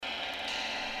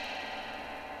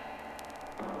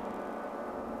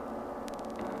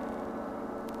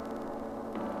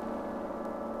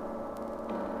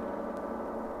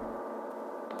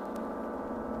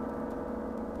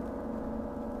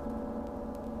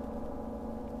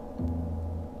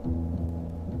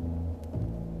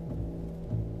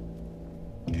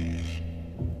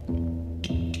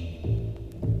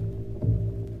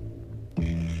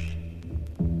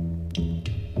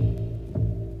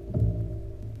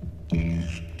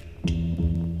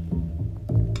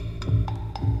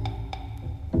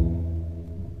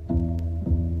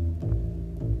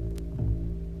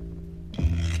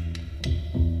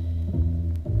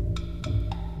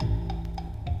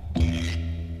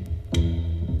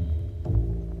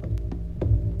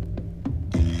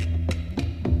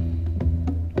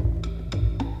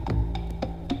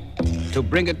to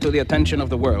bring it to the attention of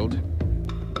the world,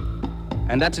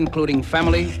 and that's including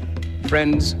family,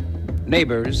 friends,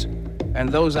 neighbors, and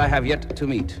those I have yet to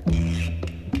meet.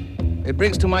 It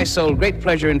brings to my soul great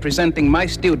pleasure in presenting my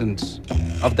students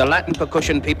of the Latin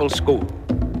Percussion People's School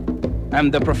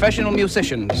and the professional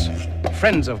musicians,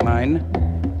 friends of mine,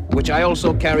 which I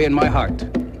also carry in my heart.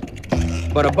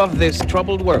 But above this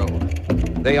troubled world,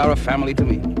 they are a family to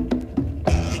me.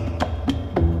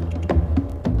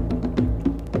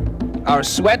 Our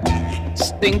sweat,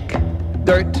 stink,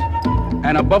 dirt,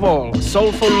 and above all,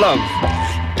 soulful love,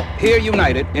 here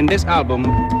united in this album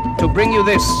to bring you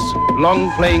this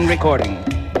long-playing recording.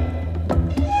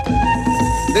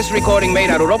 This recording made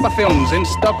at Europa Films in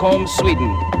Stockholm, Sweden,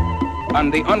 on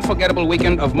the unforgettable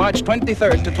weekend of March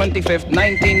 23rd to 25th,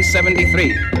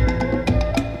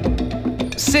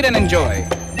 1973. Sit and enjoy.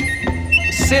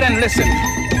 Sit and listen.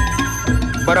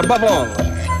 But above all,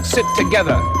 sit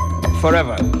together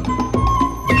forever.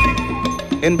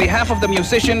 In behalf of the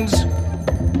musicians,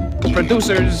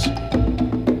 producers,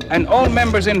 and all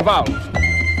members involved,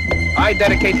 I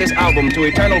dedicate this album to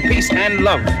eternal peace and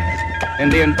love in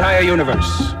the entire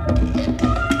universe.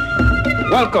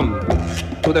 Welcome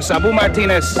to the Sabu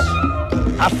Martinez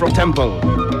Afro Temple.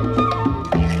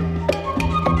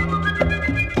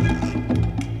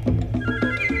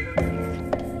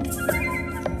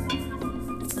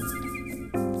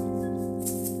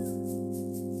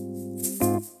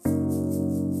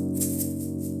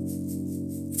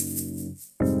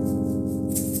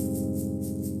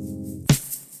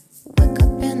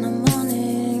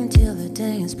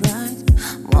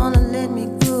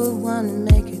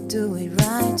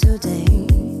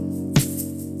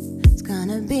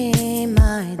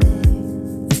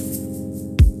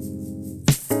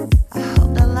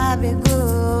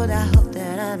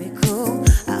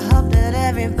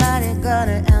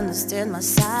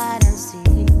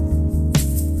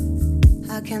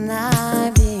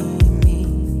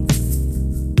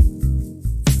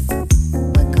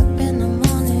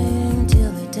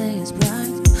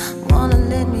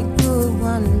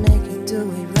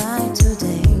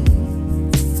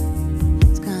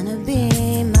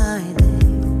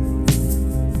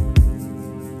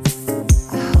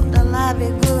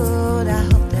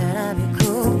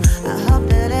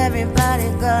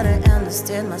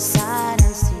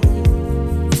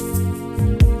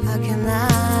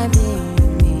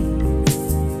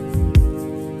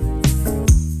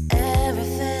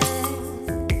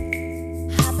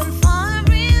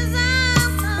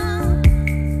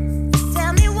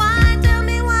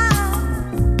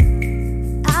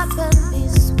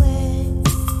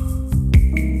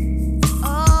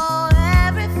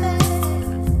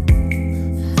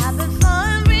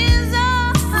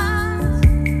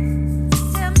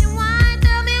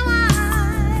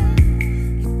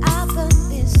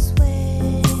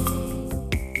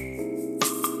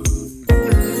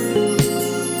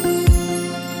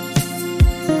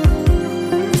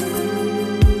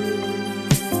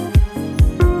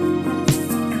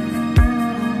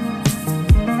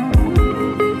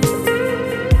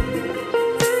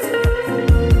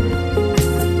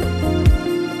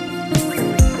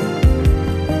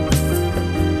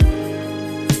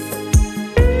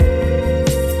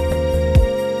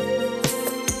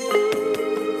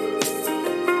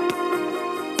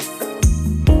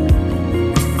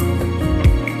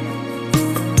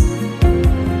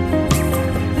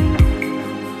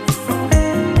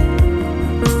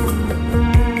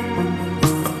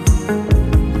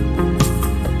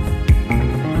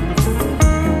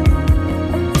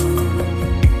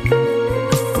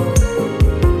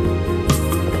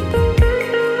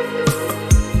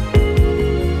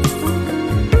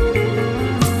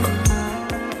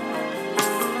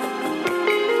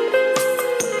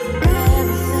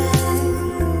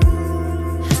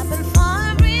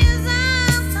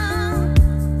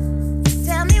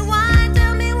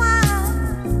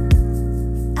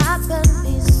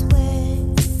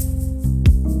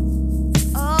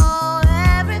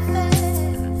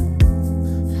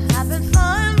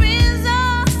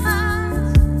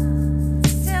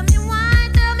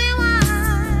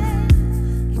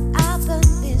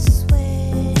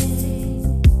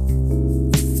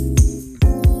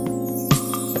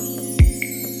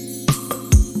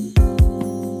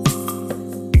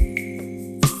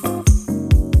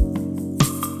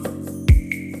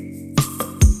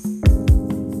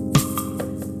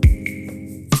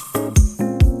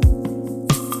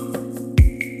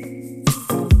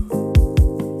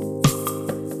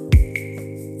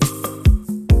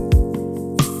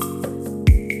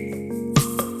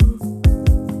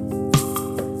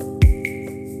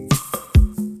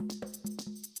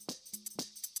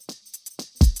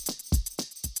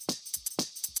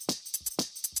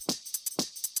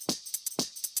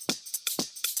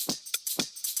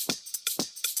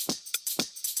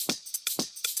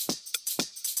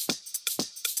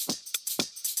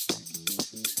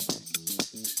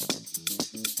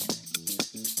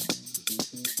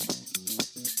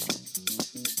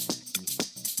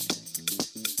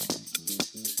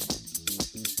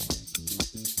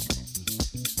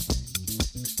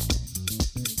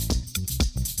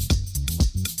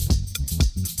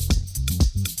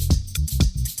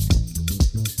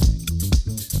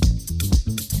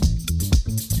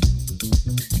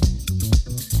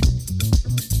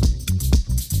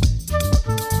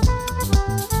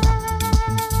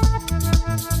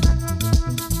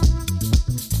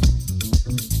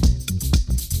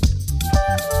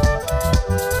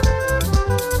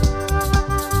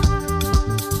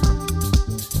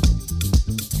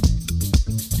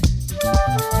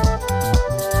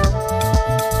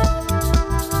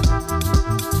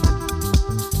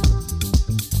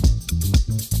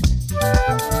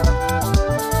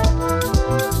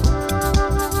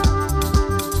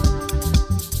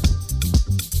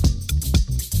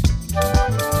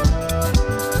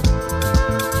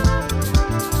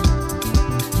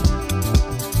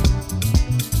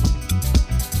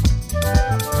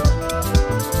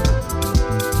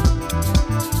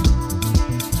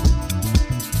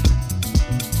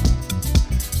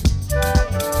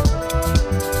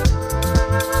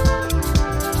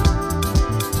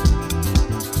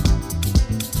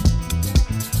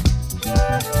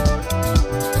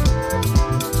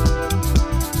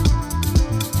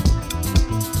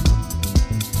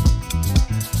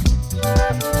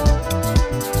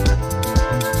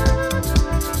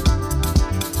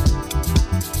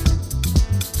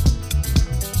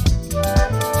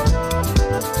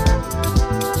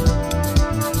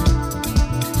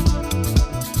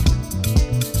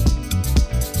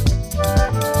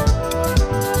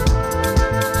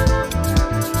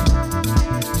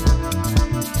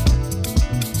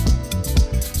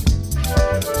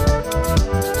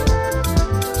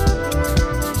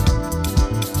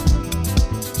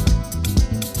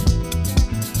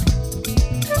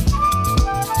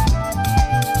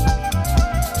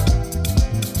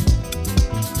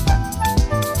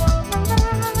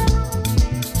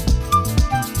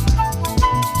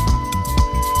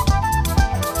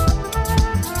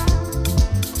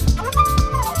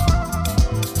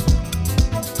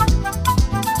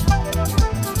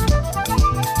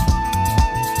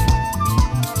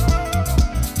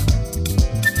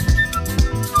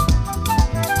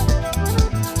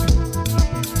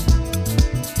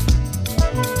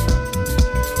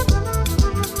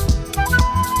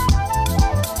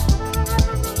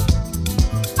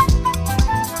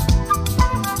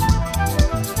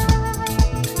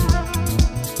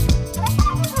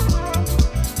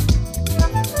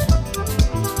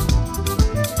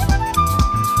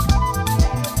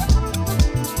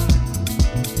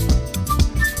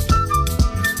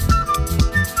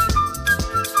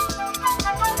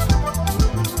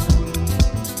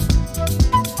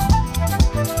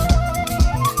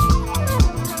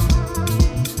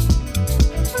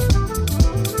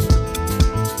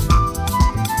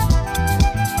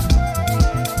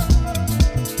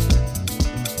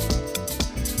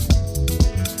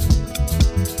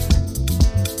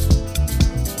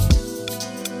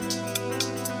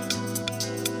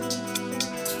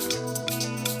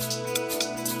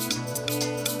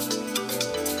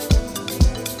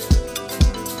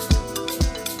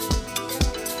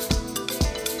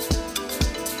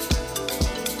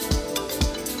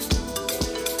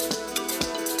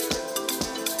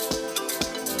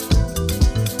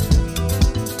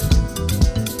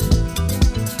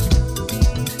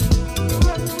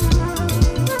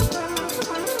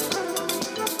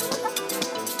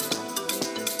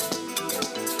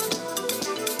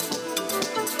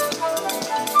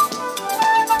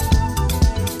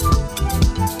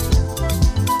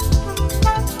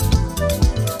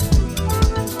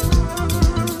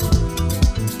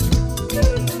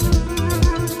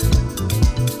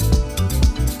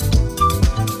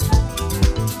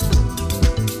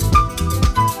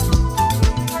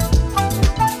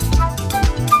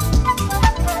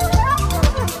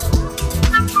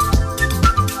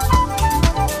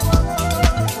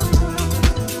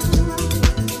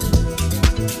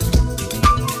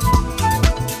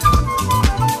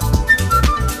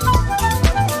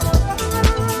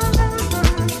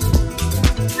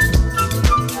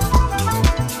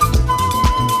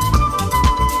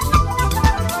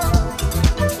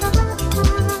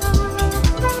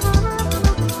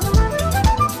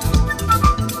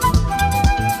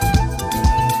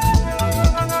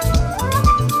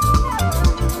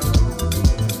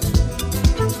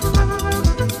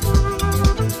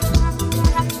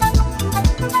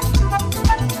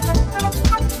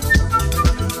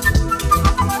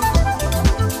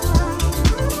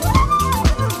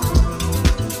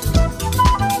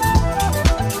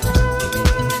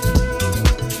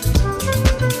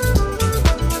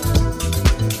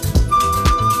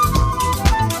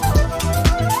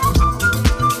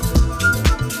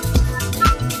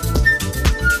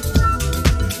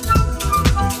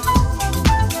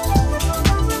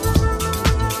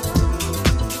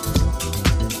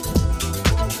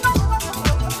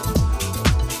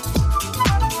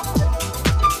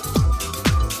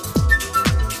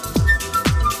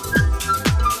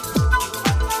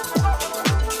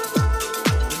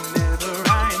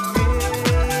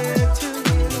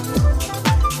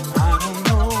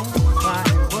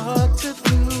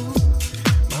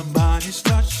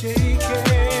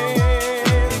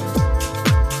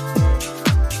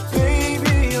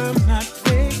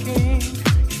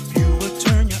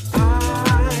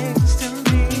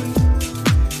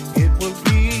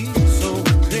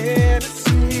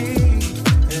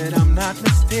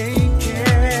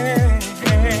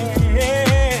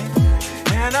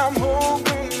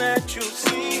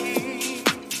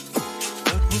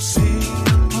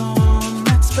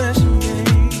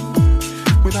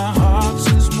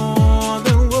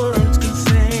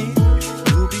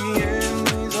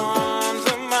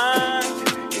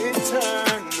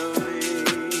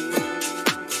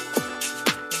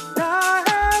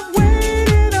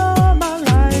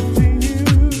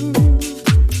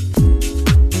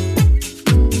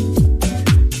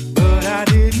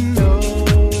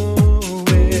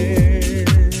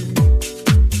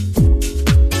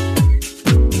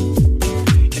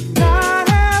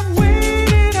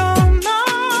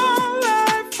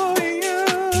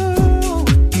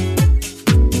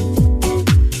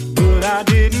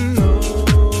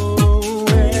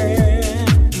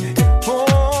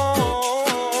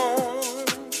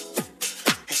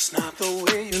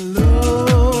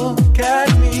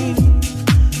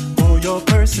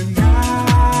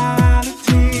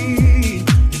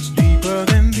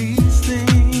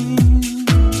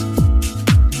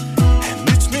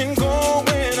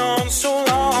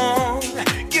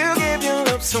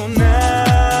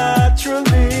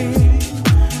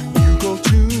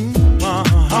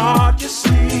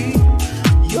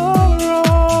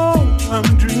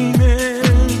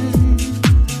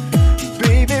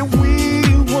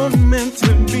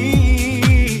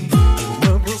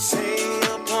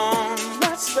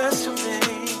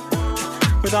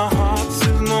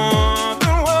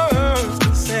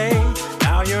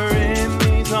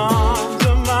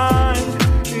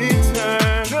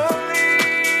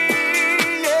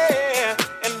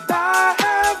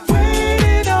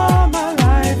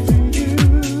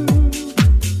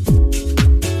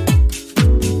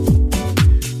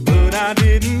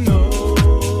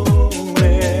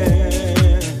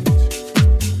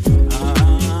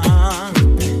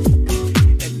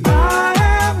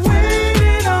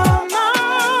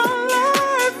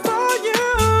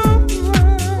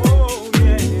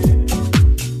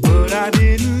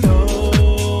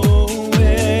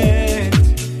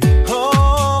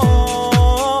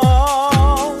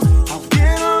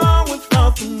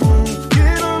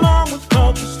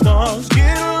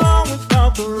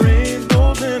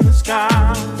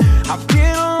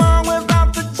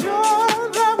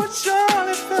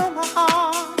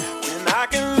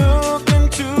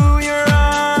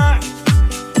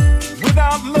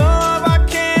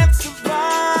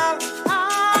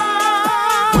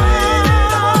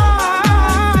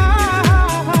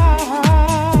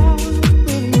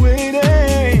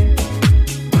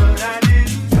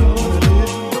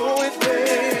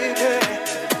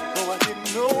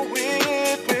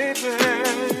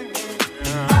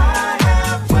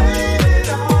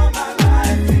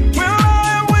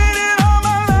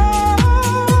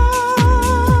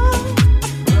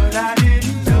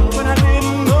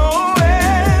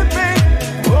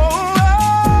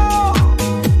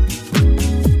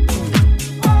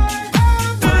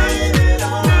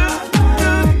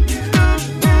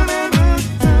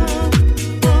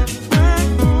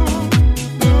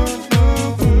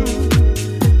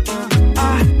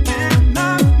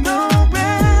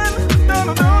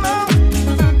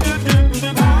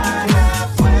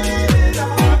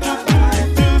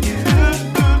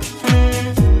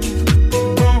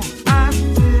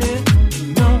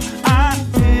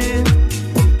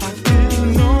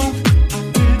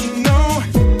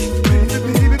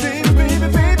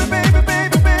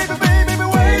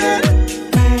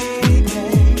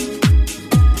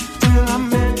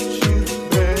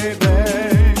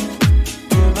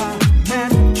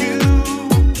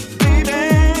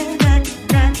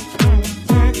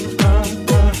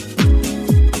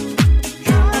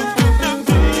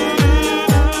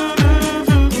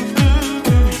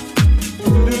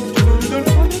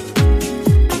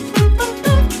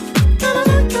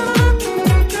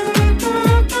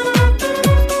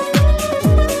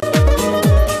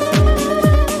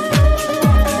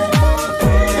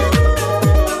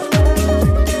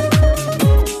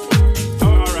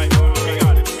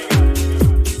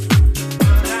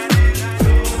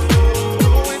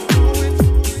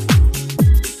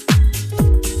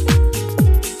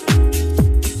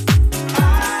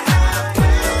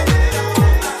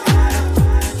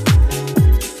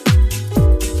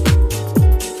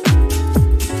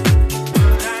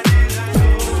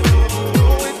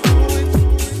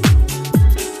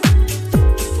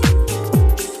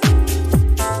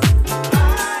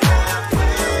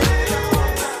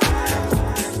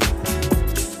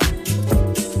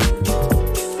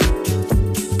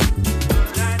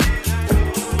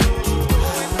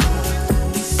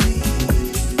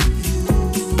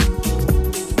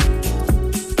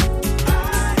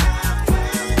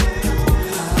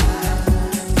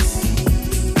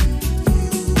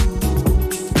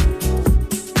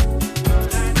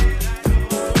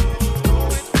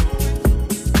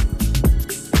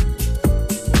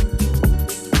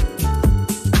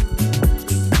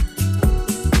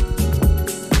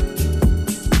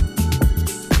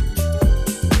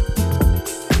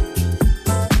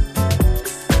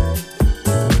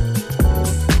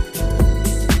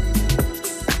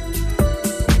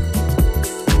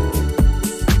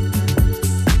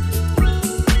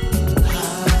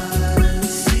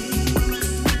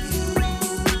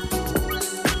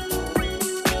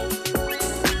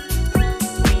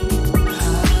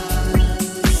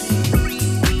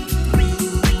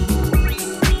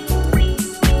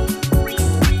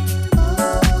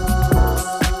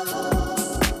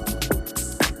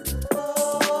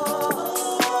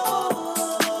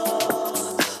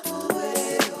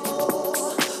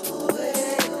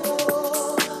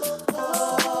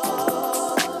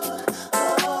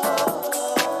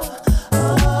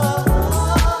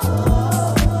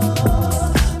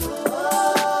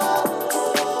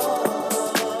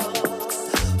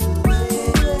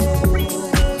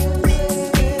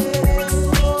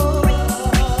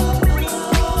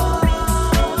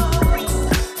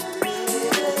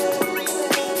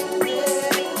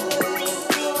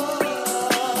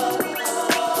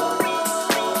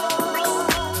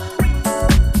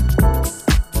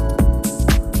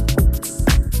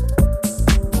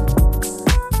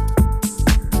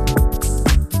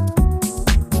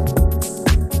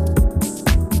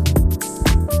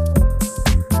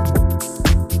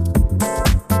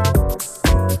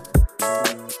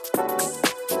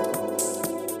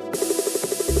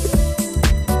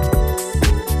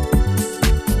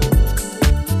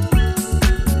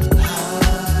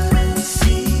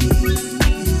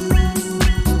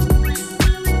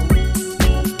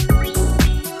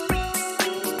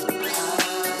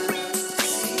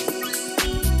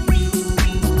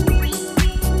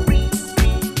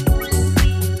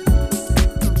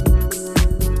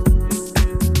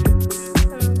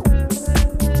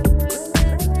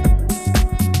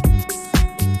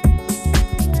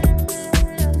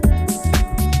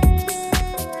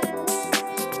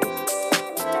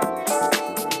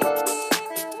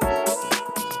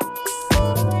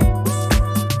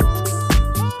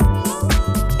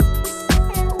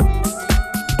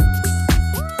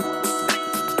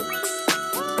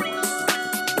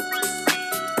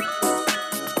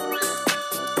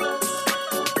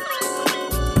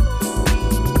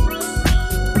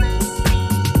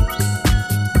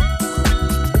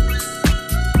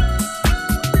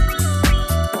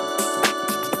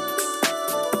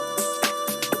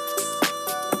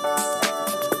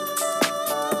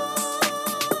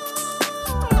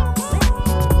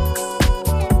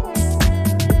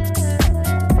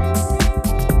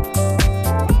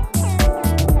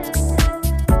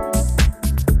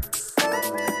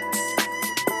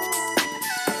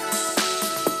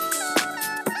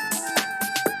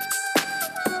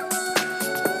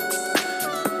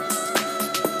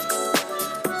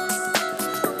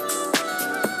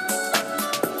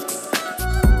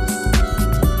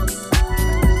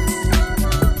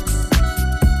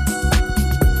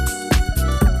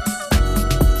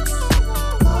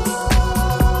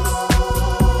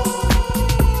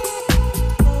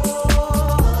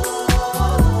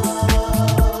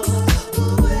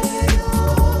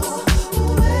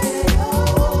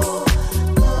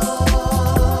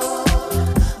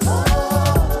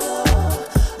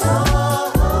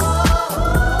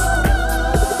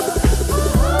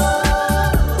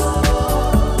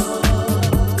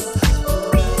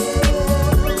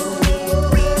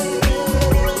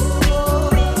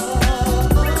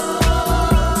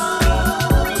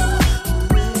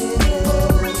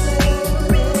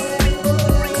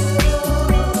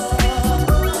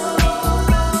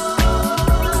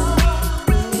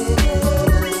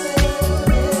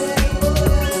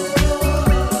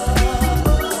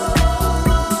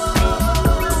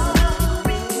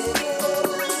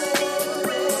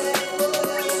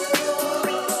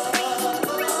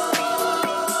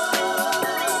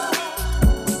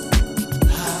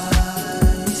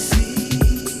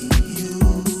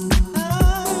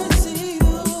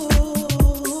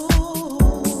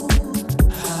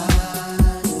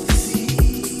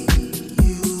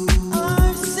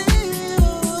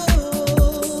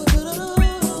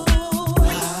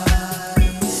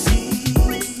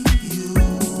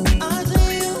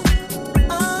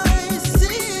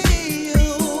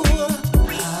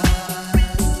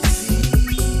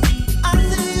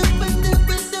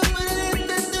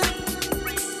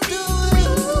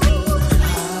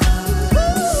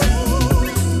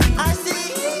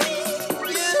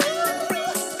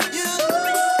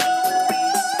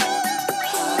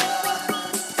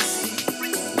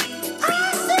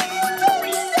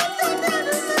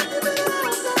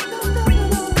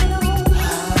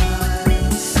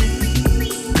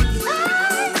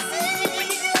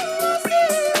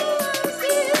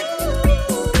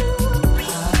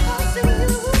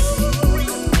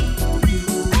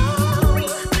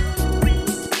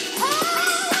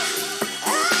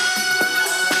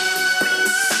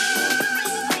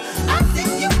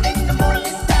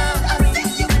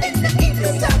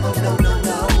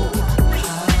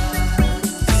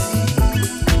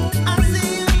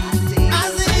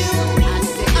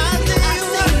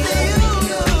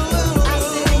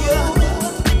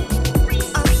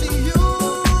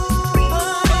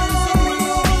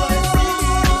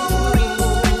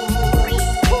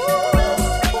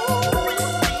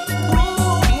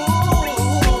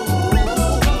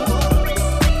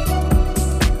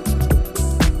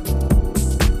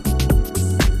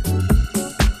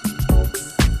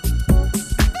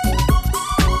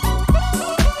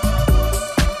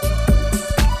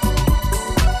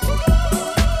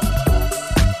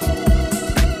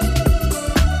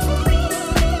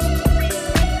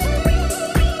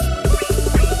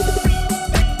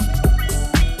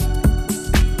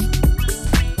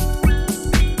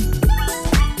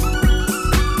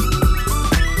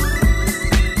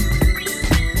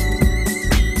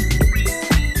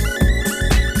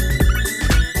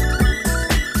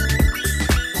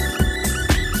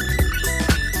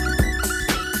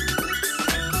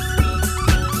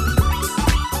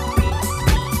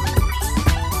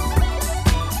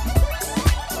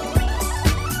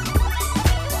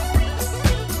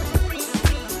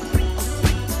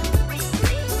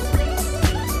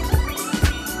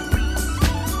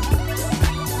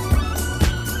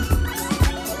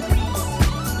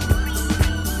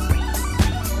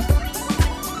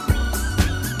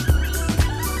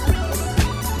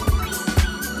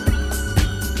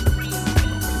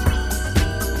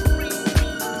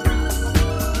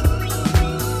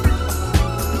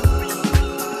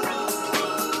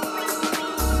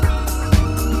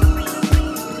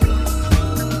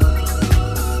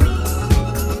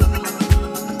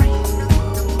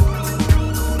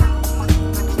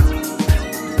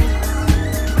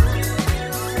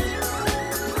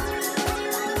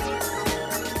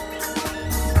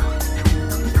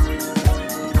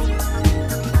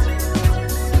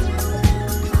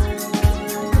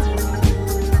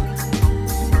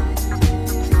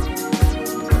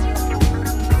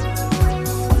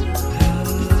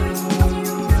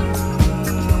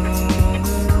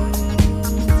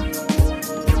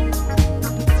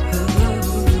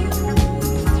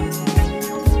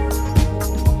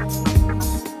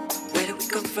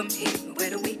 from here?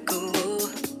 Where do we go?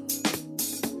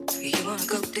 You wanna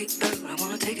go deeper, I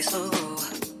wanna take it slow.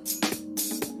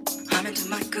 I'm into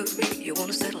my career, you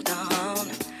wanna settle down.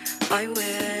 I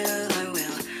will,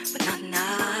 but not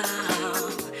now.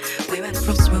 We're at a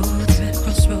crossroads,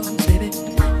 baby,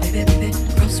 baby, baby,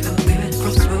 crossroads. We're at a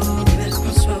crossroads, we're at a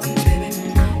crossroads, baby,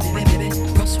 baby, baby,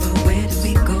 crossroads. Where do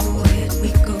we go? Where do we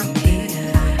go from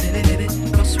here? Baby, baby,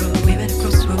 crossroads. We're at a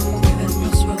crossroads, we're at a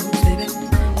crossroads, baby,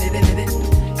 baby, baby,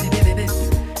 baby, baby.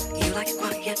 You like it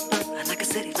quiet, but I like a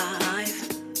city life.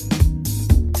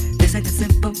 This ain't that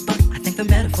simple, but I think the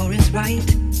metaphor is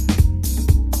right.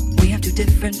 We have two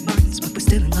different minds, but we're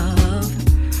still in love.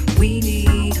 We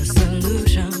need a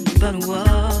solution, but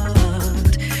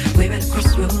what? We're at a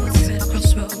crossroads,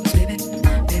 baby,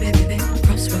 baby, baby,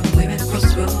 crossroads. We're at a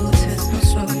crossroads, baby,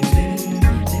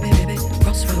 baby, baby,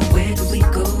 crossroads. Where do we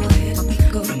go? Where do we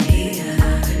go from here?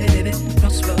 Baby, baby,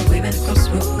 crossroads. We're at a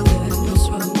crossroads,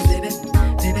 baby,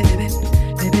 baby, baby,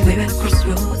 baby. We're at a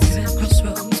crossroads,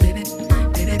 baby,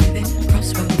 baby, baby,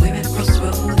 crossroads. We're at a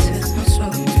crossroads,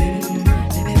 baby,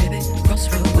 baby,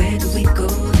 crossroads. Where do we go?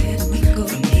 Where do we go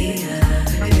from here?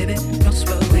 Baby,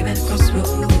 crossroads. We're at a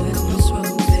crossroads,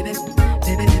 baby,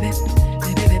 baby, baby,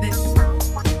 baby, baby.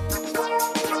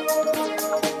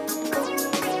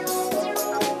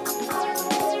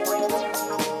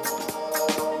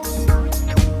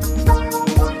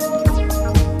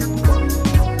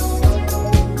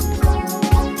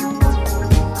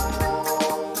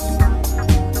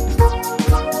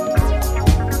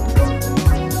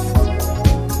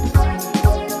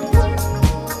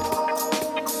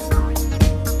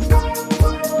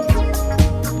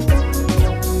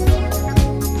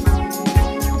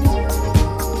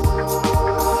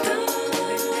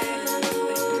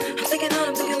 I'm thinking hard,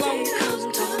 I'm thinking long, 'cause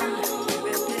I'm tired.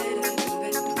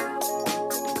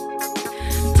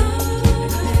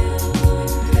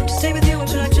 To stay with you, or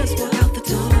should I just walk out the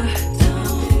door?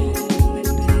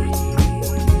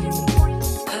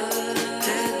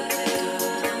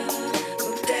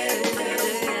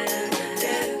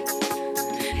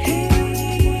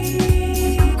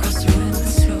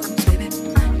 Crossroads, baby,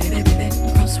 baby, baby,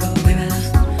 crossroads. We're at a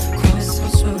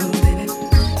crossroads, baby,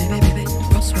 baby, baby,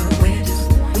 crossroads. Where do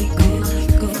we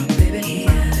go from, baby?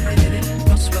 Here, baby,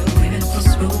 crossroads. We're at a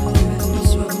crossroads,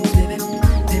 baby,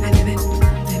 baby, baby,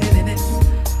 baby, baby.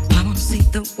 I wanna see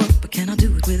the world, but can I do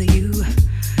it with you?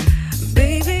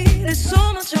 Baby, there's so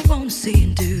much I wanna see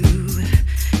and do.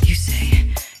 You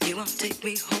say you wanna take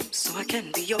me home so I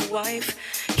can be your wife.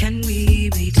 Can we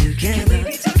be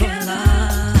together for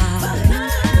life? We're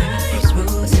at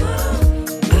crossroads.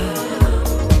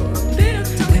 We're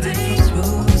at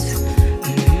crossroads.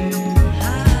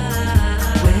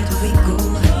 Where do we go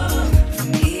from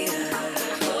here?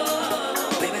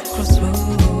 We're at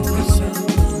crossroads.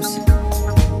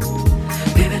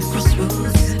 We're at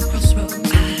crossroads.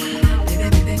 Baby,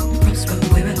 baby, crossroads.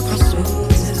 We're at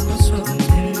crossroads.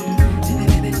 Baby,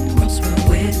 baby, crossroads.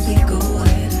 Where do we go?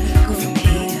 Where do we go from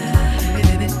here?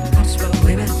 Baby, baby, crossroads.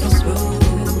 We're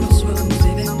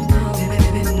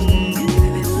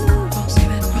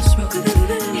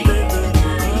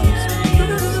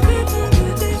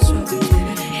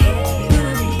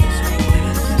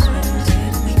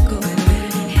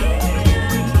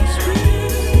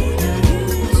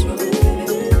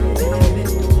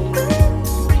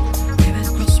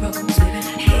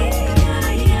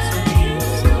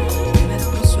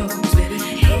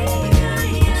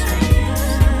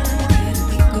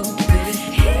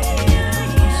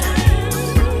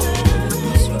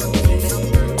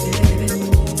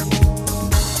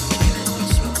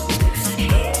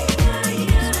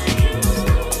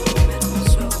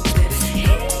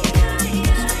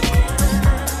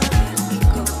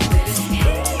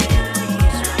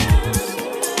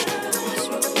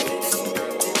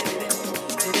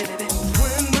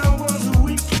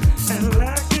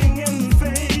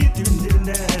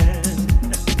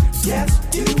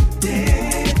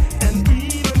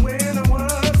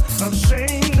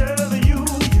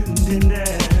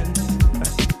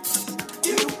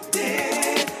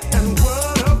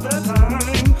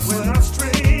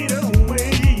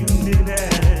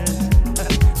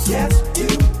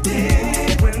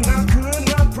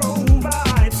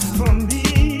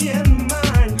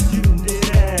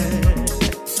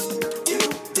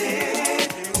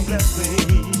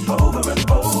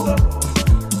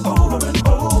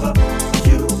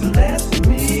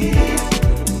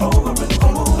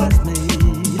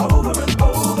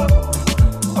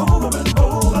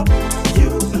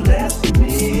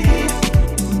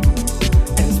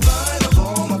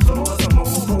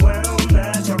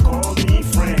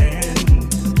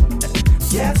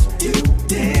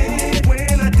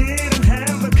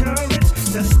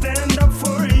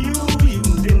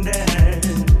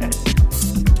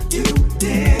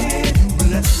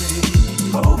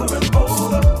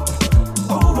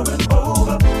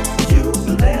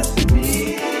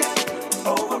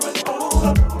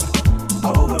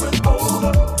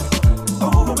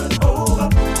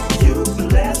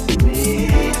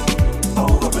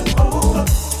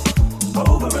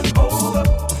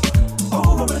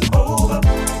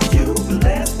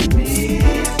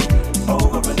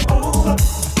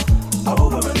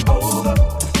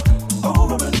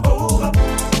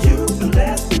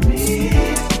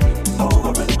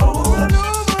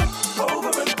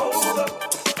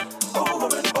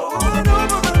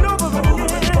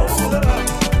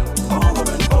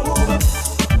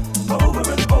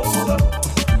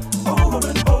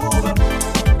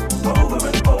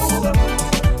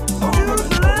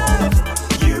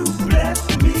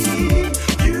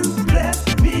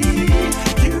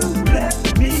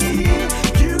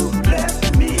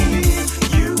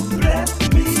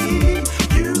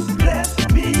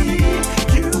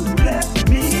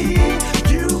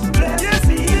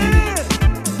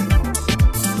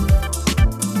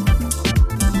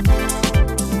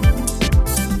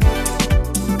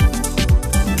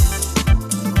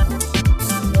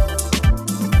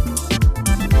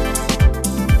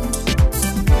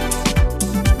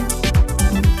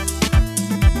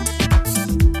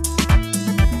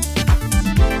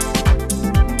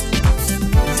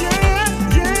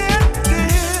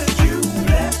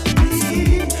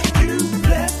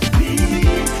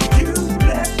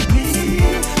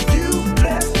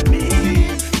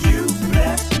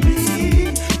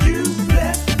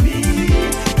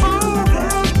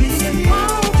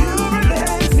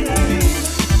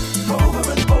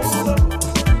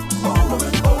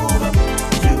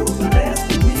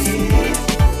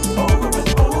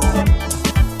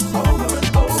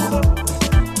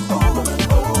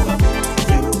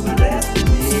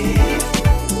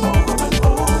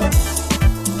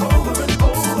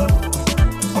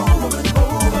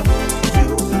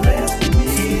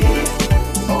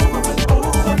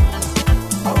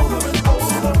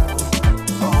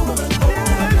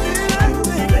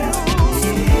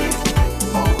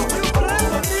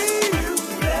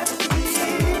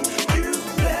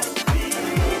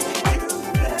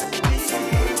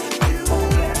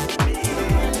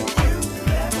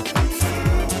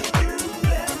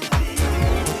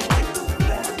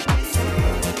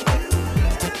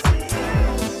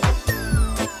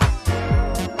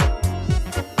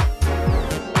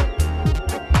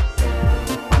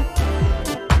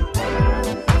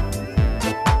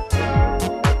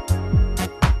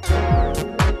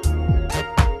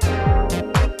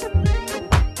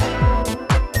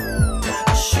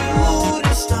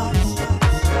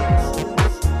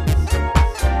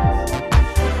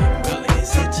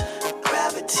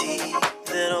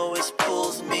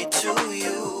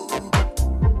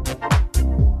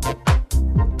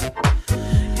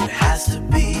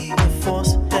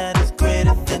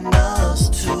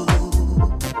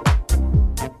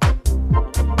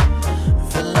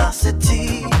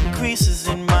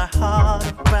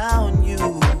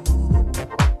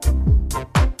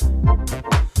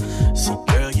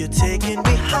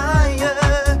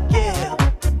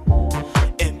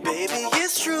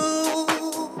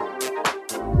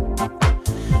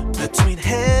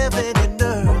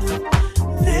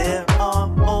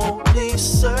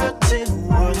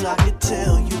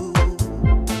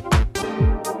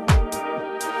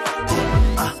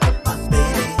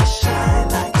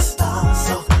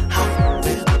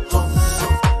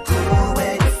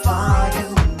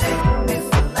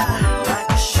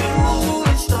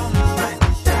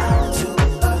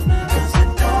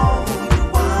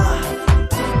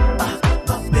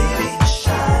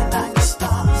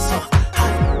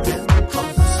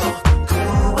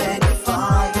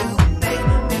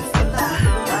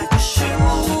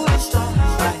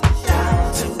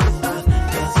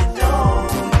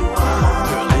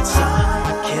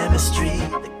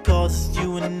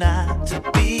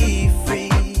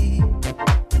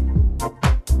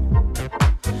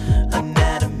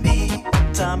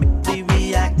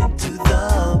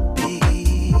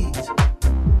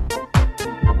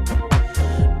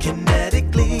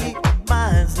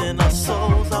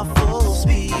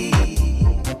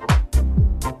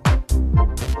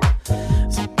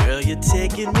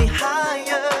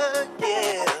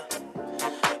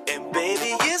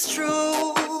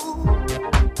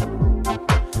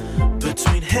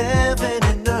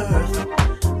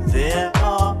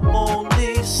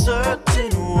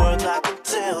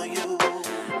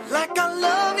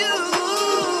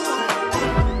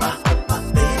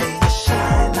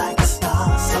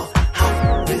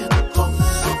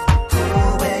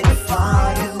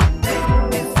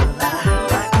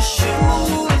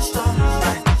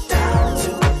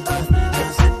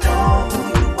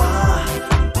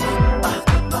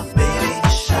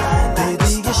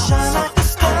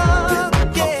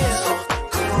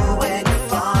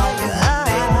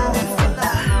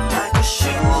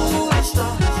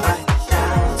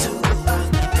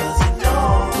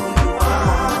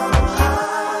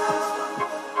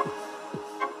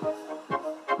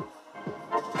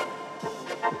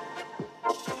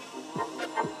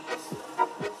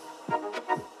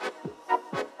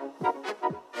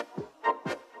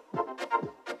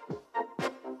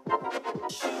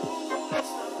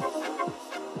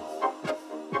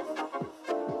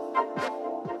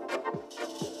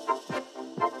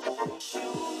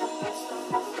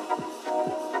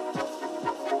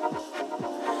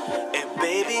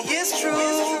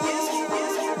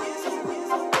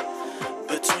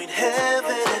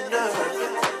heaven and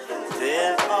earth.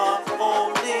 There are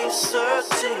only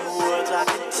certain words I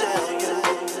can tell you.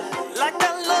 Like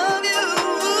I love you.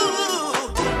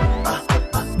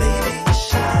 Baby, you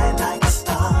shine like a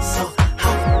star, so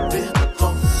hot,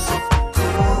 beautiful, so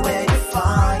cool. Where you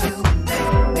fly, you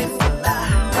make me fly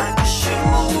like a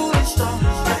shooting star,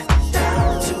 right down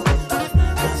to earth.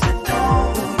 'Cause I know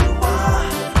who you are.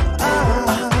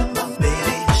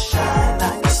 Baby, you shine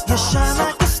like a star. You shine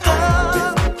like a star,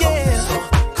 yeah. So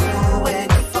cool when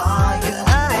you fly, you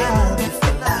make me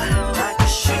fly like a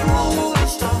shooting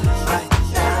star, right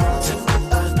down to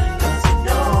earth. 'Cause I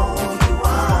know who you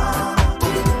are.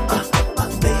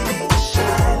 Baby, you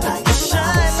shine like a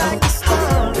star.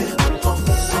 Beautiful,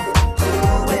 so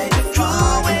cool when you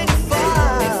fly, make me fly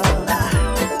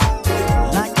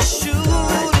like a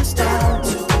shooting star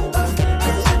to earth.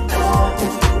 'Cause I know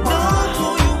who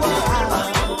you are.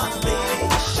 Baby,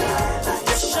 you shine like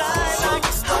a star.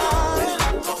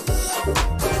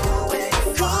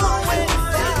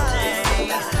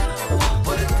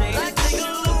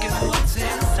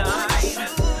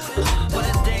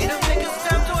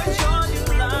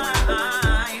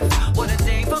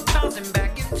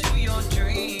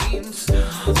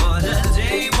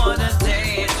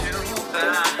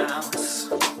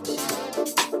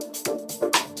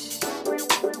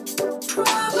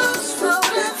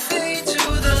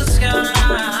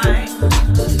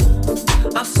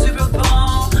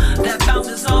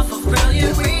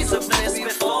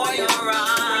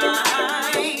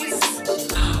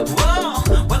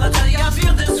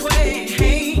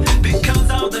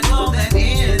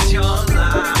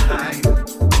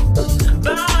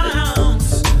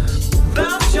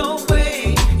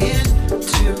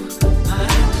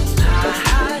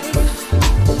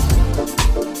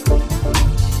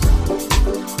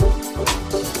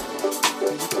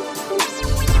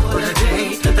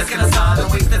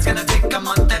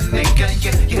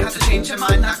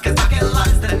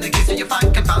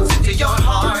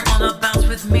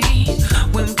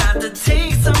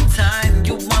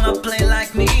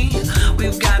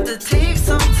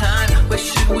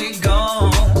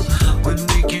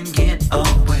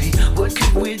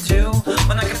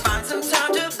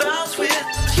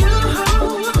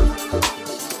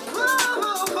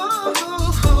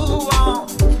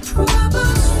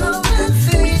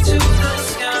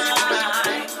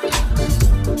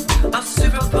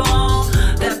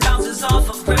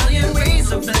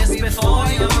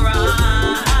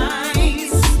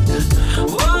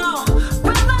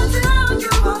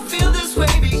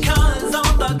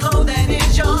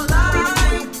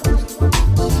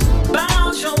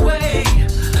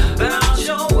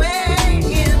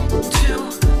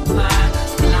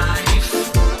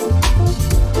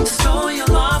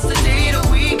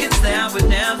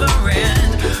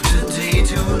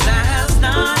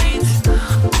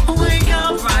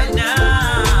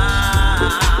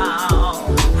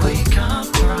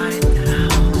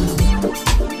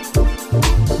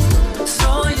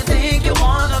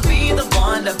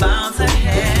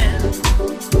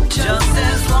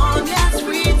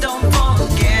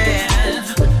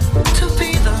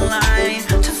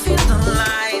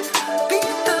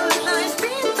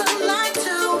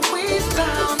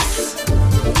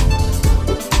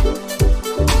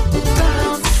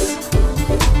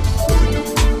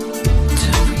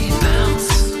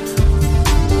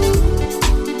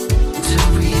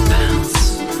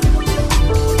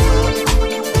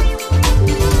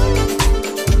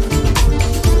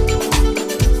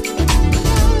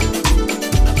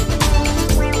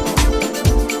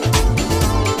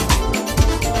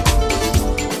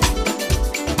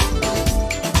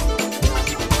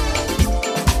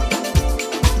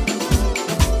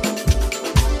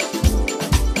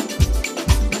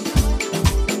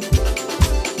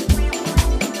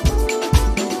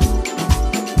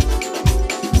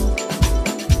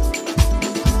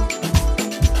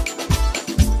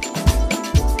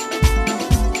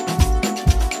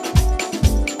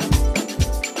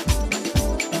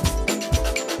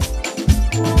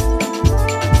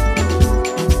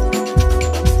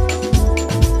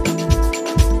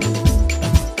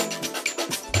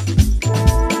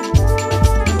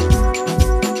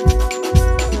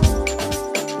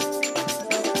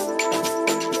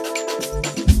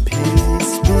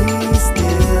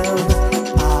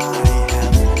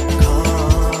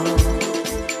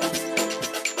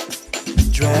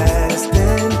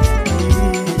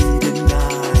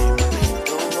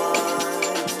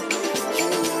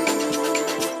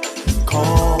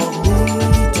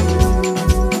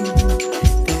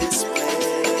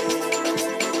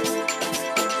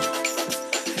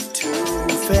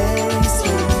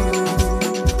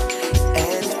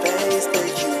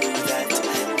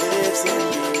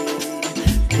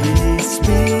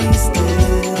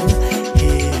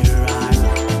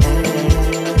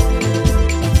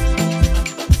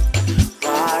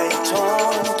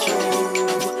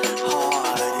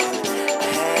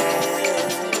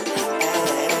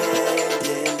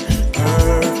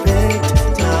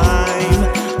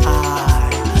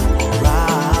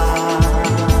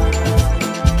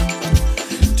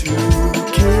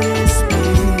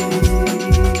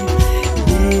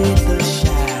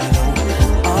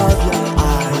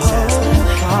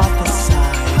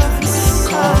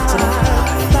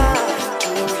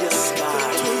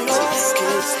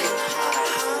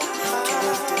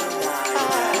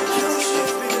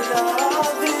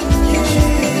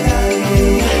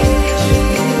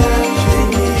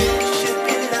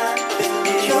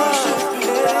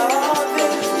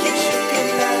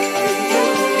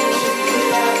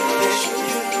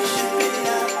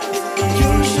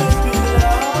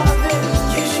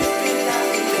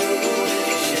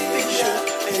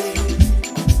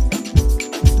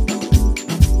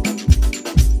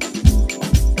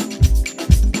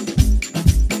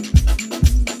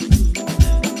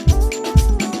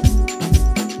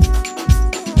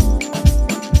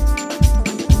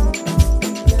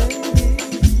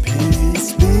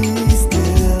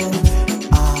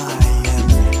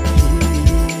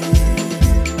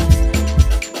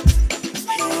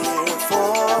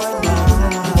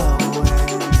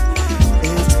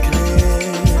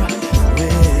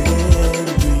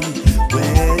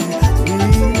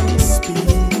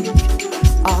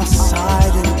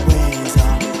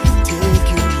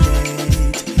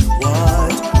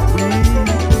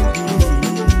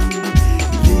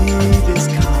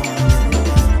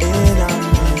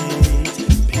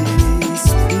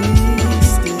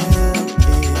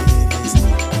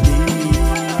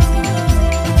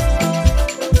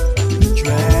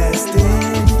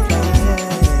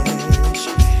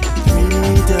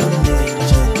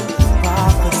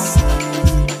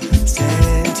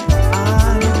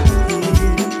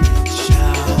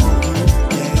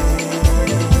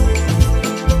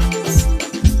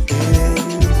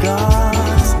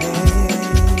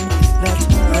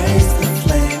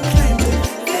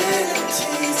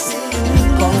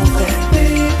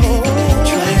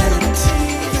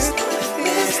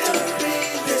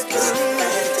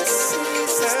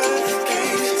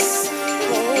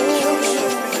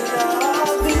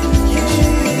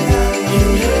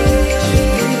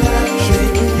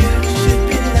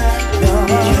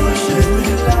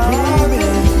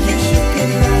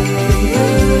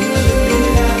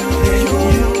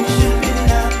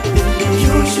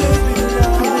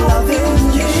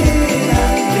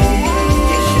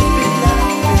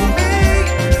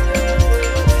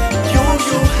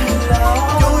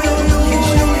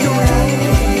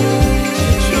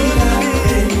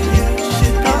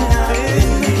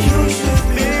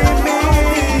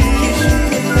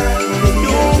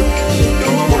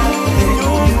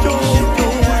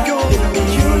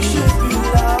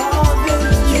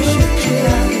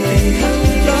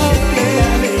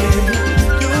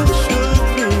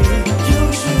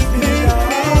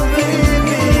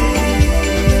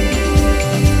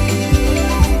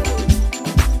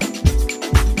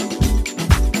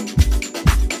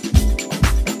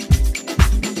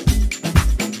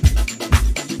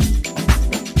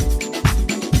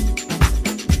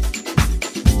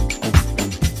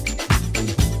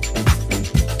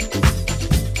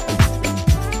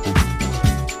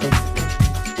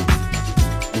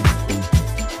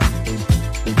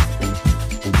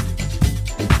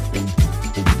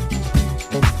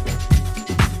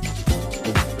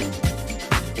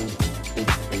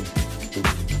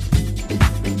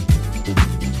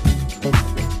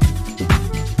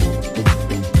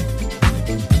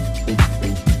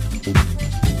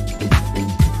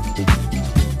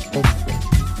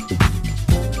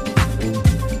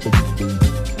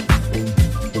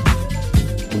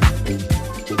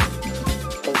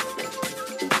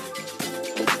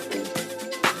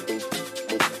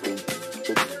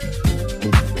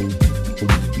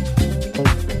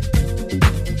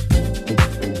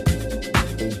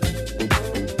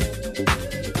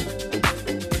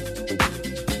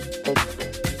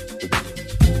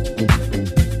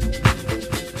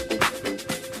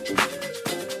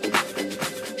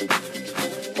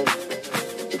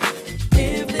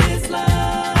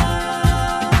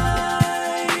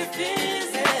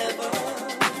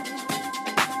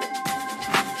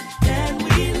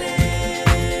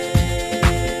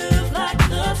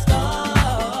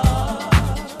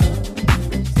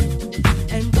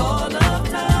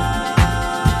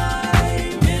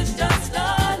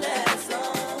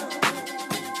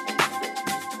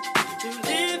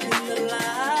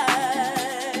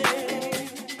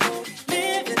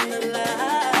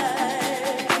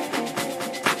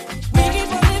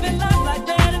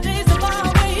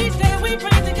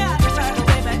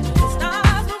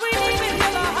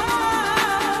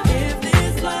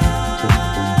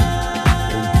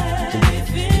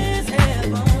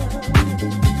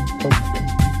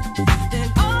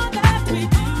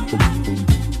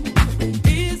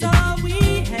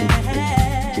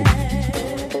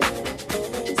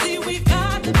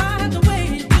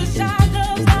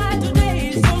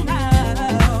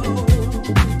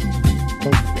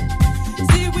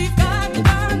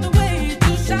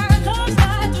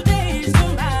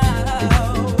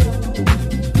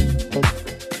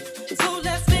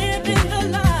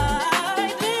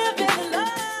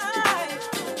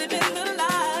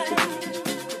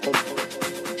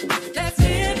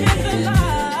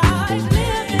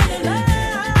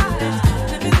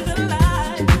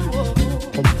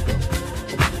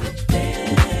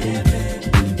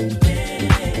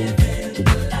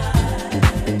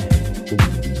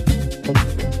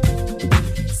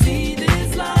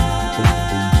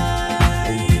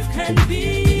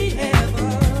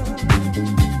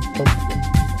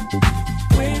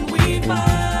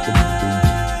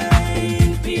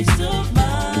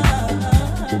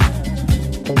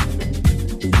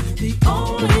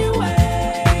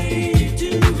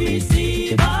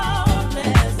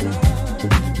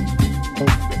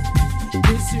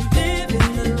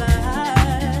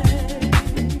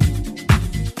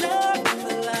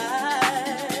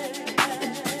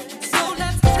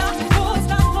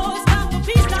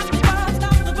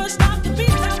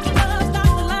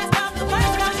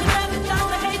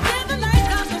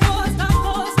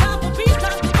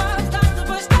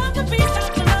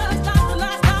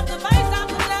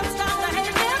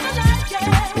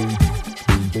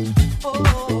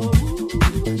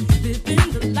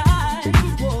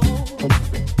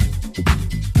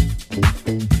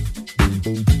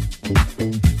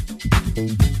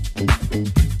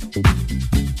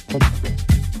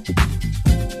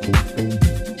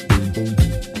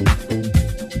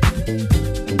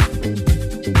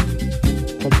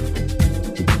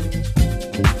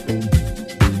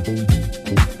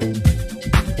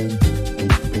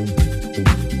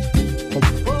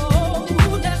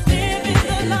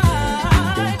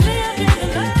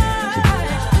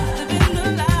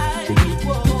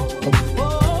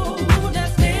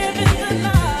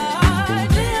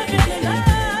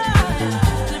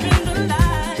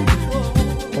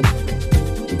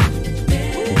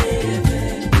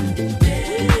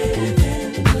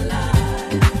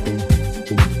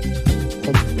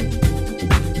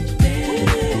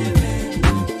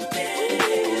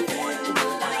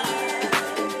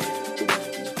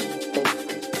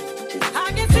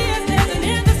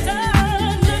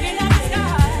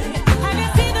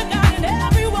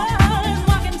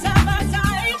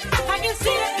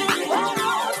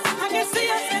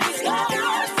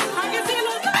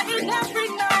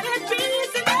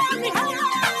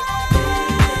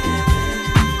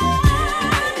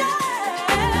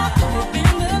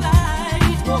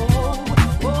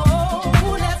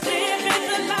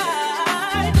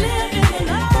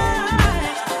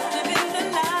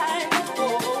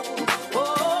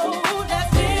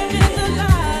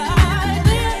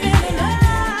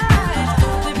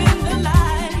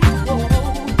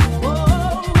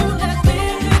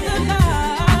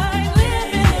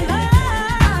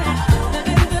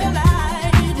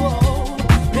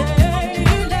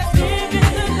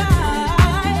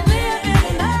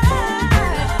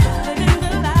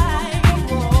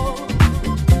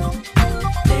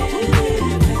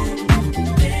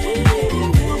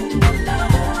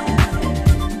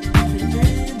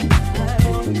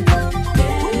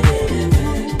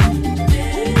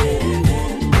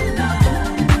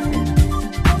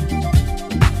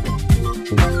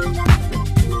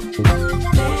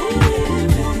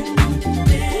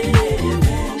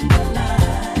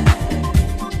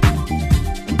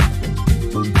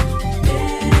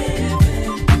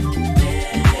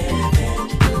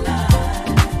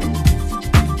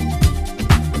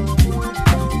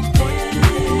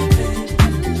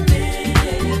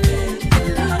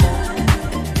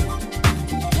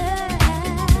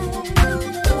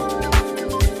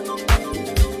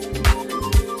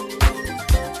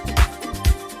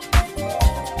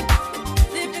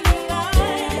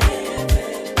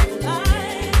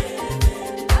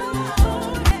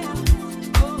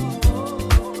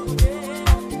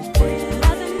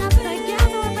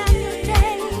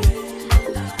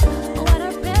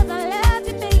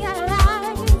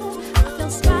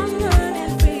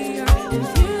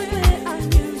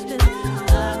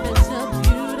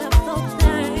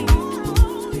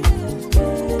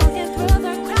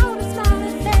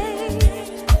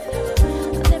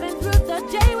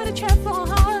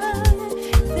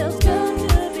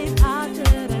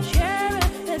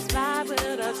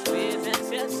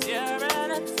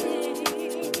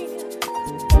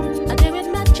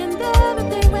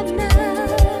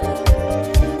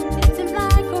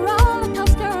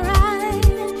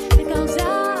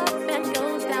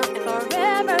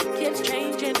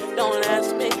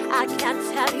 ask me, I can't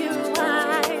tell you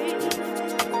why.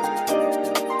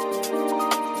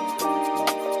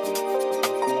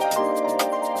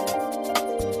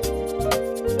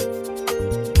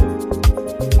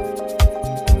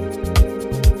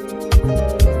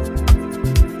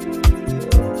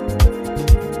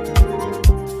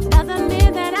 Doesn't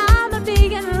mean that I'm a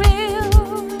being real,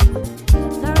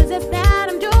 nor is it that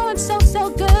I'm doing so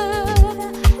good.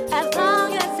 As long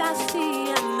as I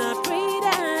see and I breathe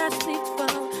and I sleep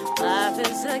well, life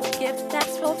is a gift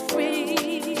that's for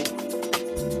free.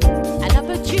 An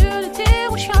opportunity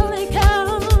will surely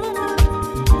come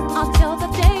until the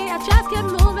day I just get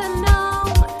moving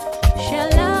on. Share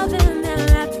love and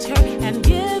laughter and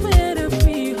give it a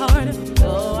free heart.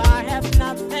 Though I have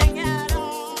nothing at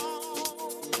all,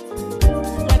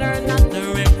 whether or not the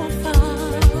rain will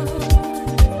fall,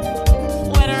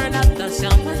 whether or not the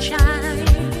sun will shine,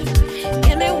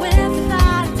 give me wind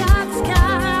without a dark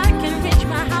sky. I can reach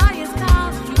my highest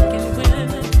clouds. You can win,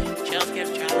 just keep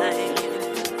trying.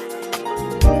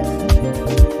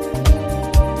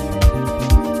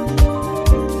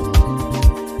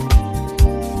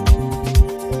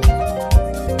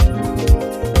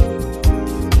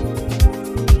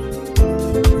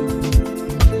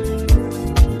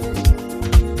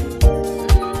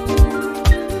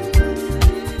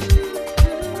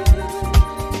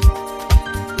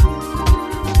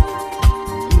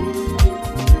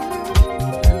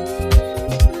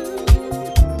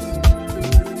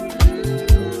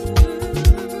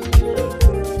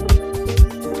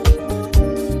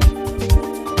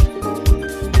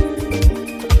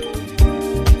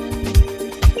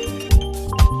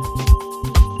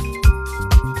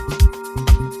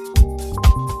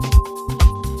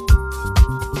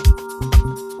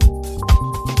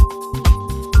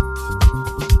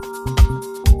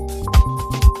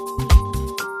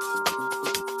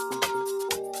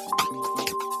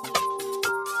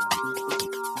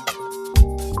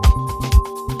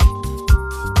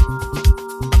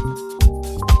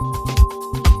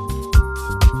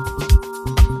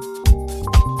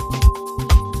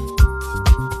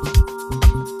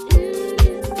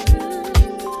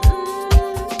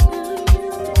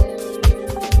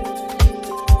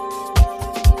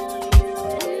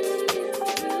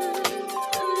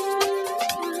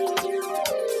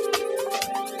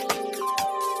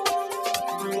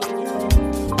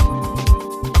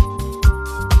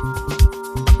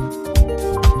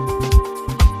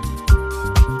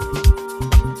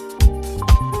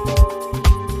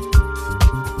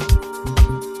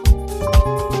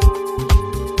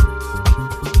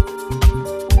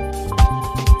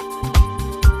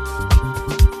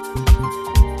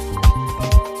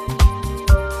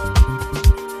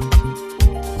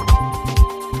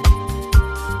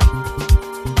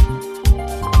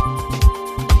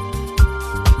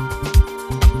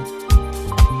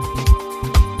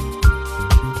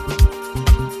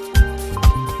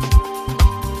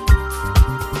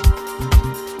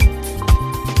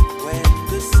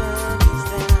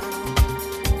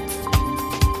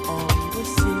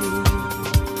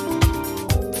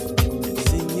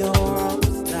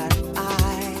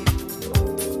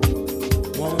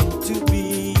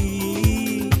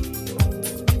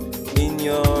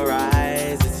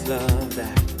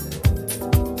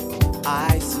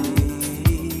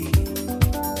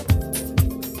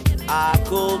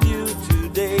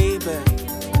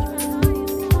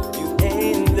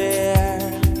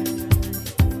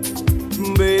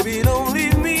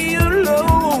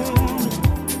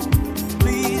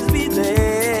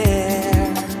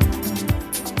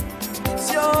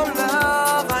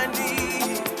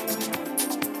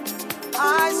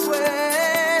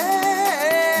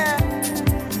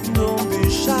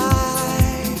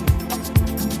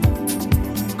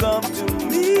 Come to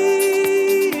me.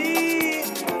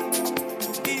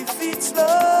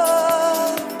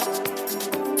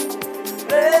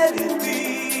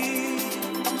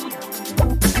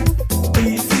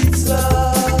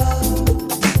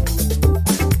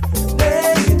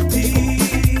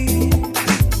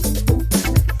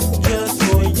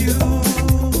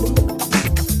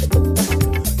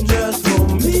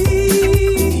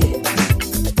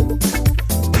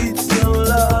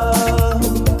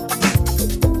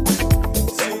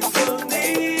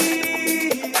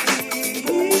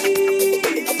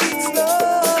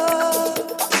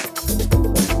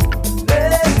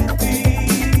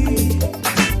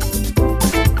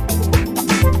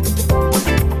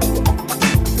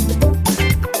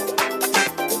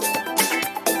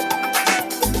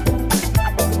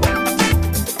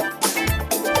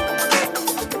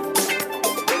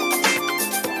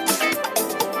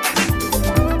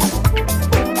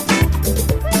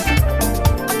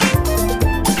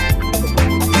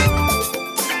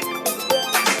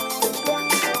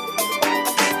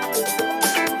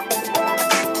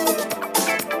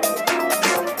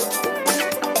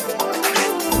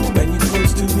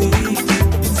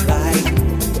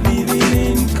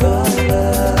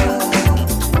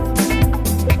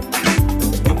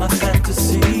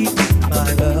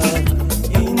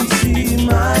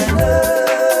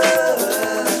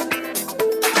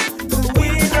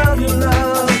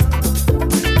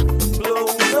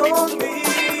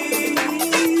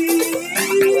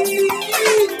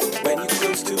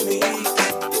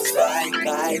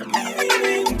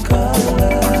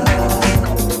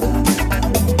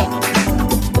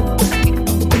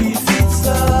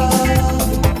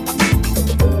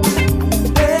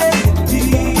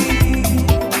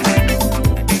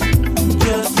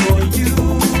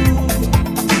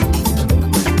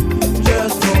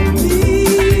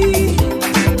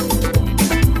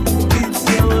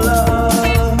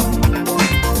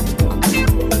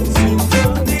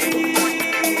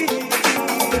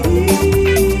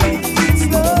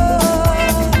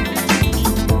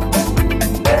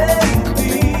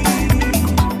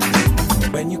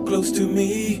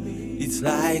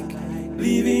 like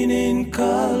living in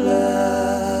color.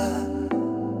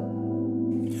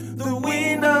 The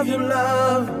wind of your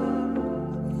love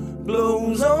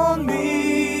blows on me.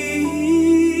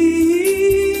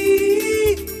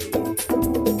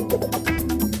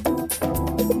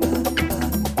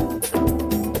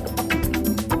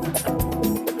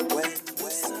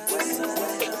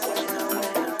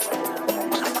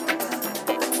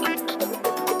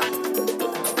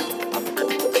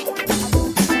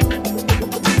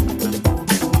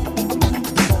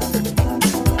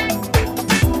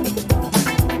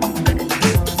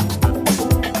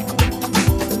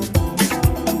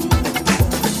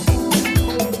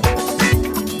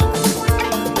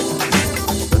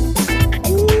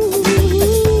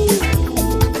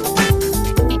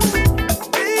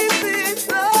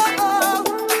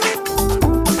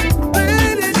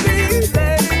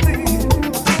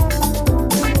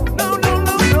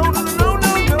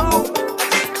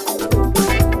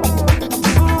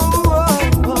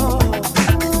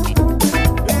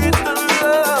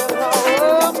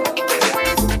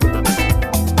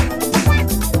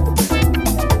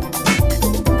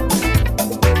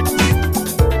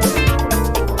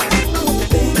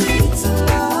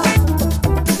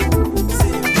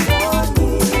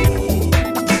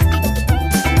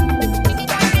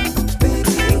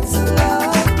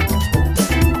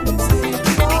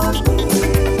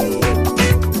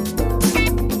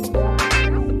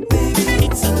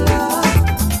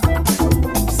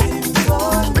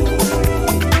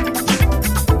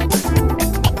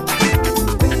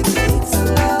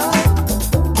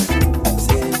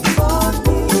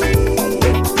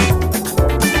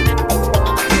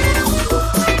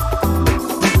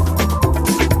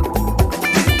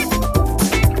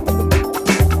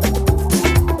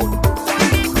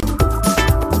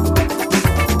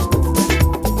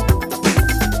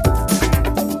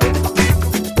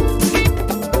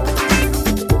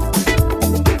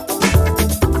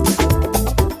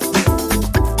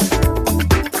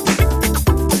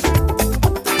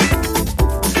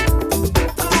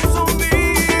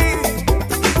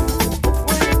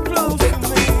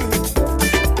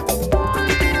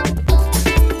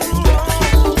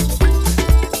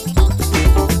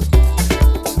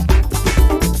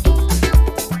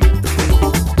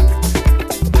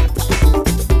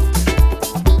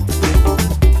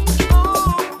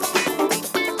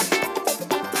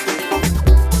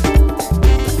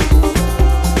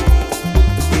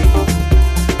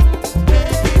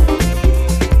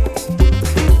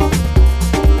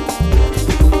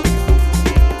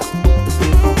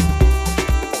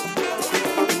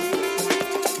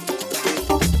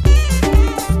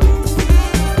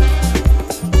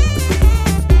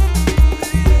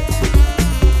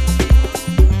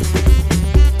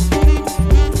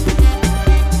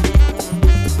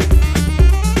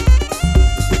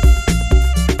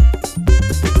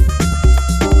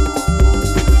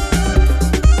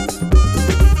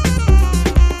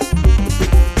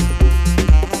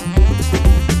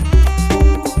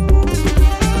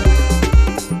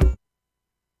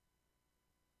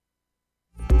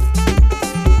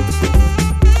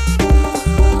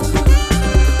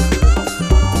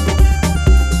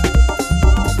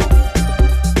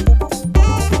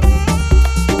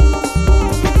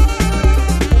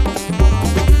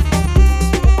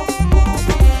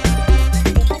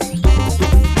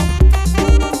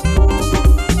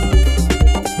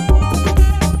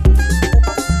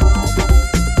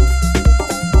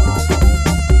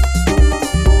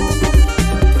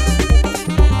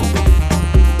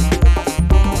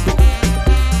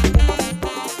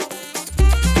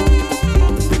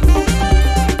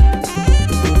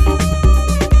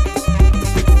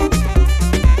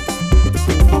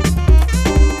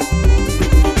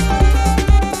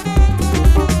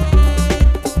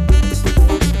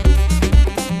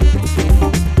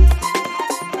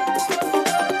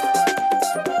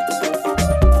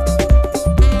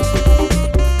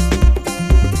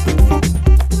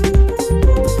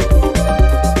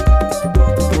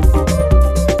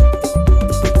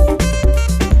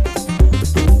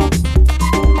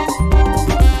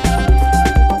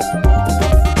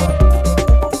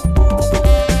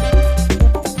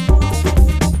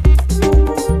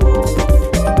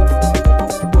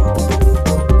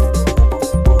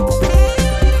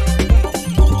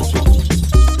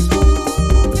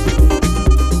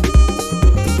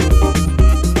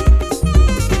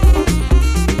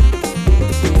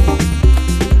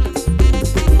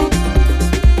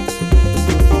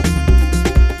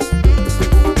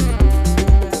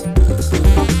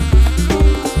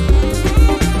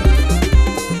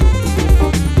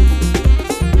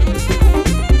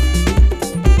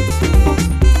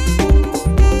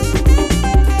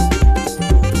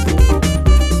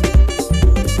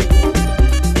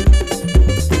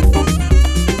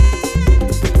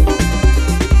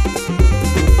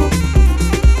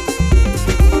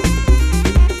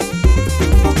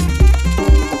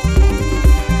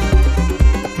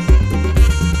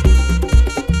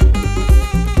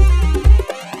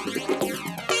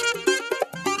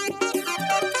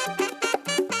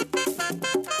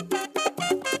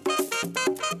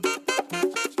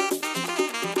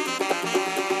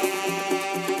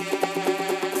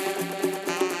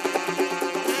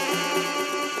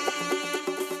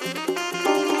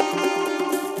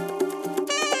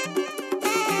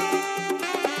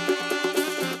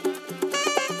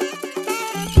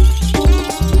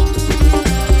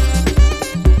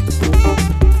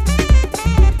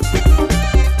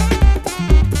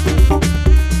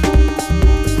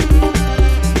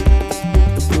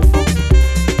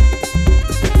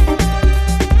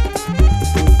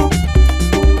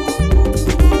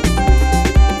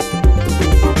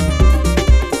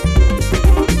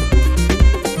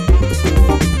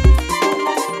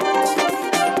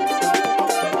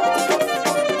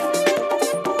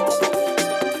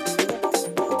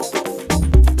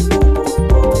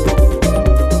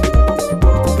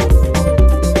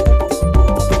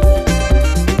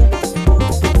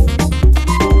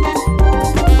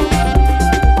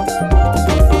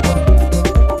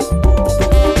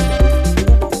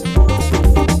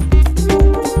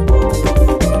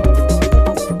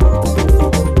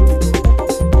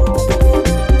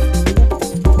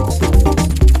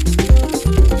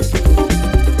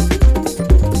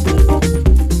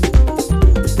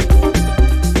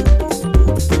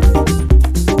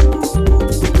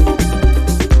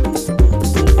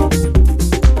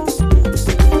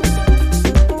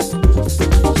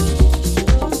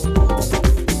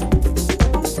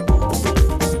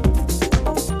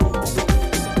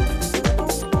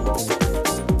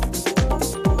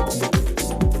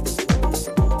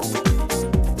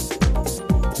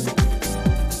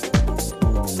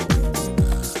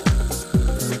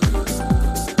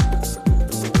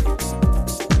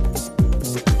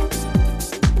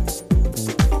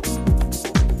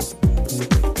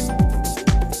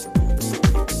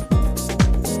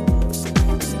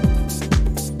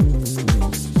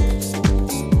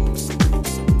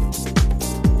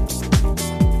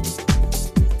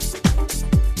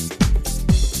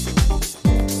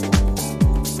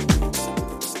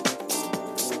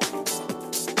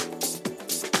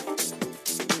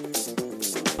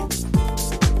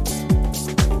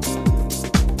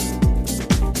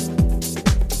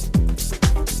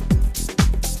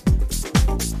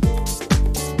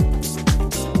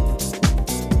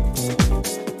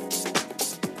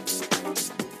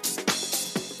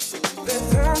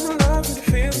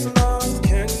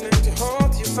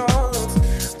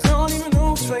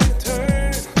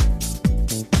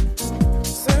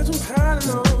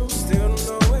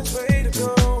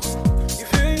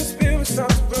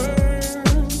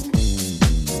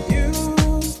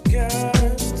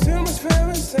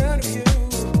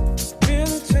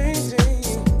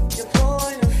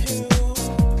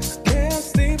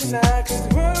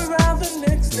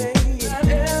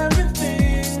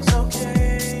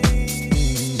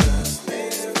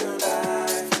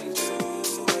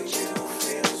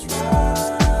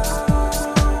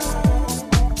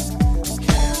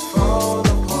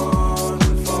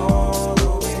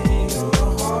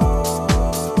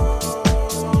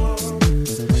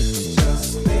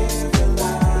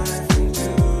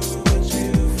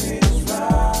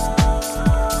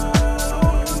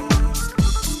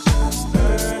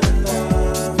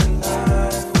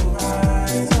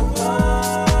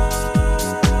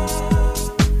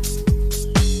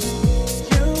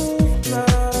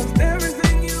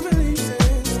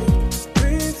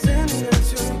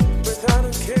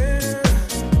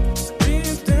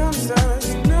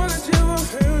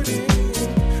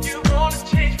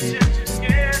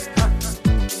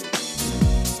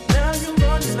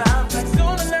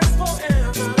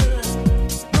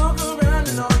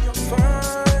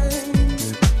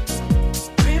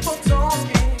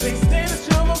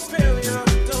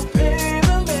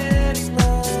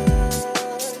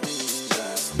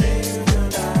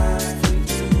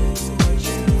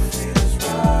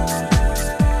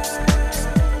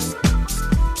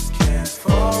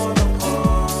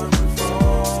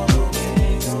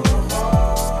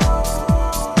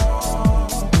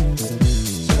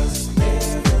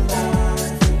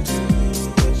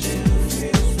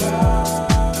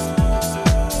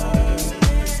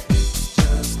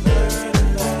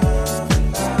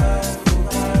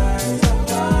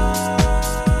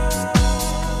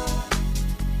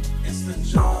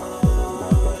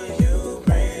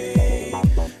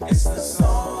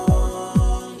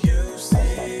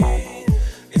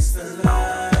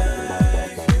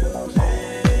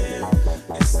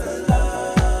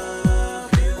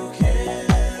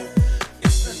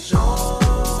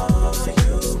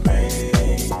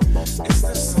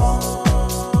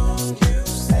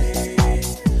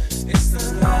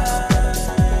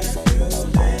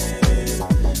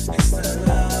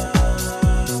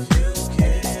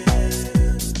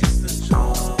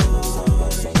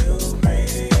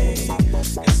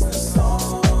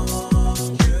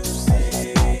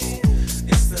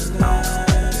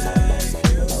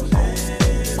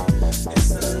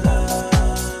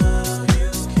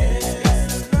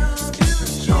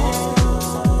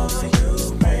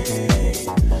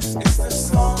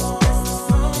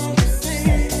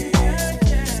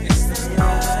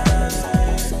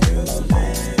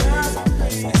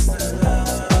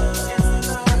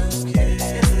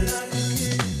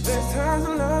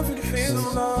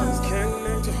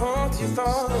 halt your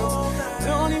thoughts.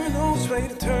 Don't even know which way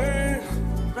to turn.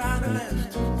 Right or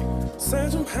left.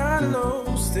 Search from high to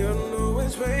low, still don't know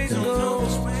which way to go.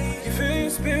 You feel your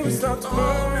spirit start to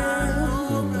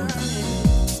burn.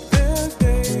 There's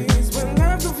days when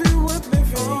life don't feel worth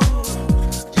living.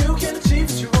 You can achieve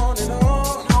what you want it all.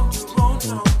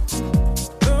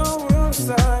 The world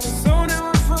aside is so now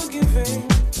unforgiving.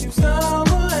 You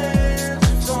stumble and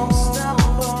you don't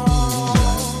stumble.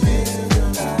 Just live your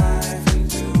life and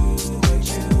do what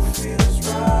you feel is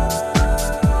right.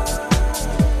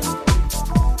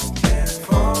 Can't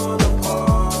fall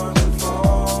apart and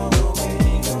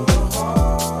following your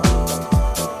heart.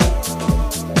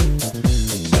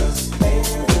 Just live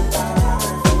your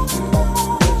life and do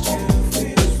what you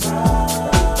feel is right.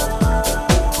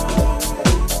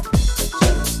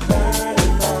 Just learn to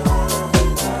love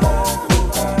and life will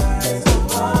rise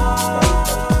above.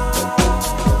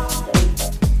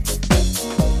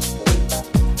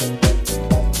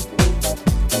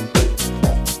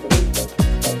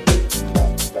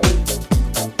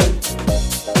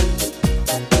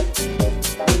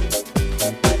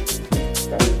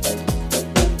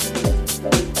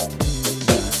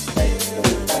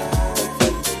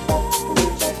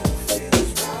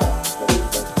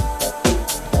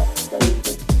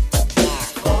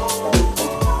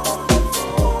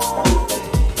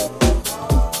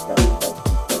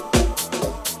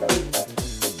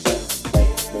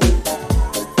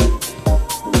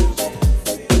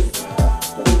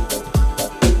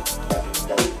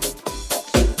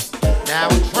 Now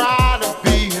I try to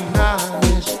be an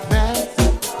honest man.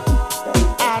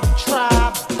 I try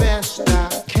the best I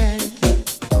can.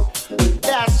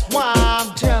 That's why I'm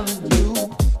telling you,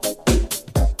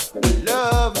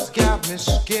 love has got me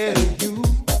scared of you.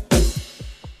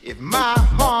 If my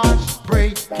heart's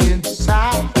breaking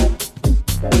inside,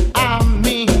 I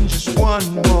mean just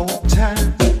one more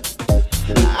time,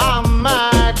 I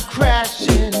might crash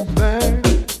and burn.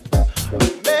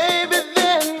 Maybe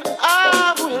then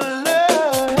I will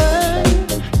learn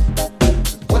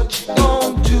what you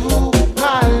gonna do,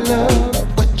 my love.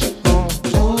 What you gonna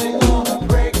do? You gonna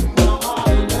break my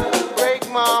heart, love. Break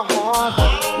my heart. I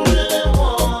don't really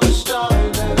wanna start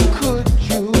love. Could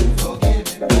you forgive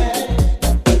me,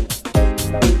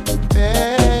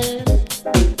 babe?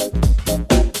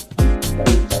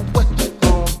 What you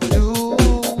gonna do?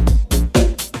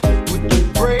 Would you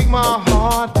break my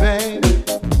heart, babe?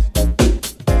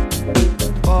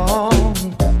 Oh,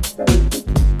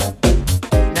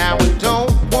 now I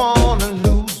don't wanna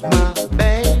lose my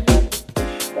babe.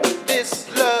 This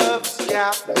love's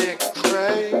got me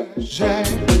crazy.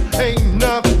 Ain't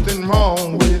nothing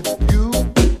wrong with you.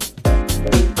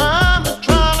 I'm just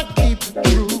trying to keep it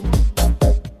true.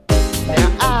 Now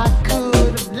I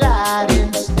could have lied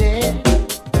instead,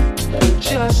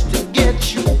 just to get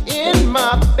you in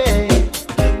my bed.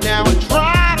 Now I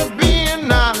try to be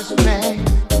an honest man.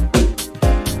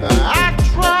 I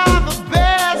try the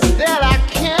best that I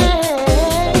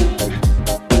can.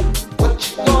 What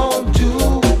you gonna do,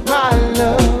 my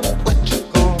love? What you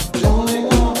gonna do? You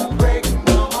gonna break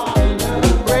my heart,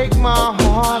 love. Break my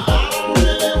heart. I don't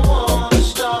really wanna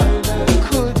start love.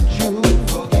 Could you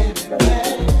forgive me,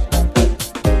 babe?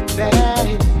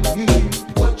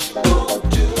 What you gonna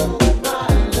do, my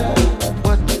love?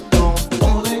 What you gonna do?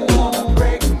 You gonna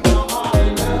break my heart,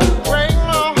 love. Break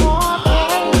my heart. I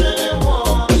don't really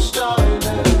wanna start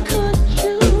love. Could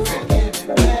you forgive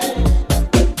me, babe?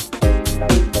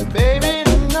 Baby,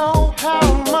 you know how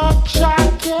much I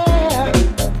care,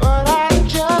 but I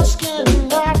just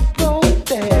cannot go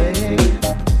there.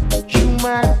 You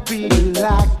might be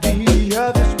like the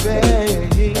others,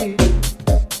 babe.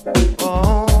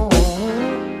 Oh,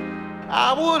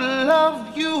 I would love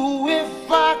you if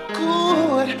I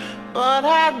could, but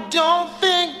I don't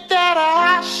think that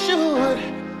I should.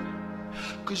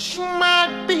 'Cause you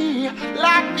might be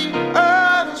like the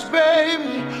others,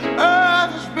 baby,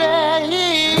 others, baby.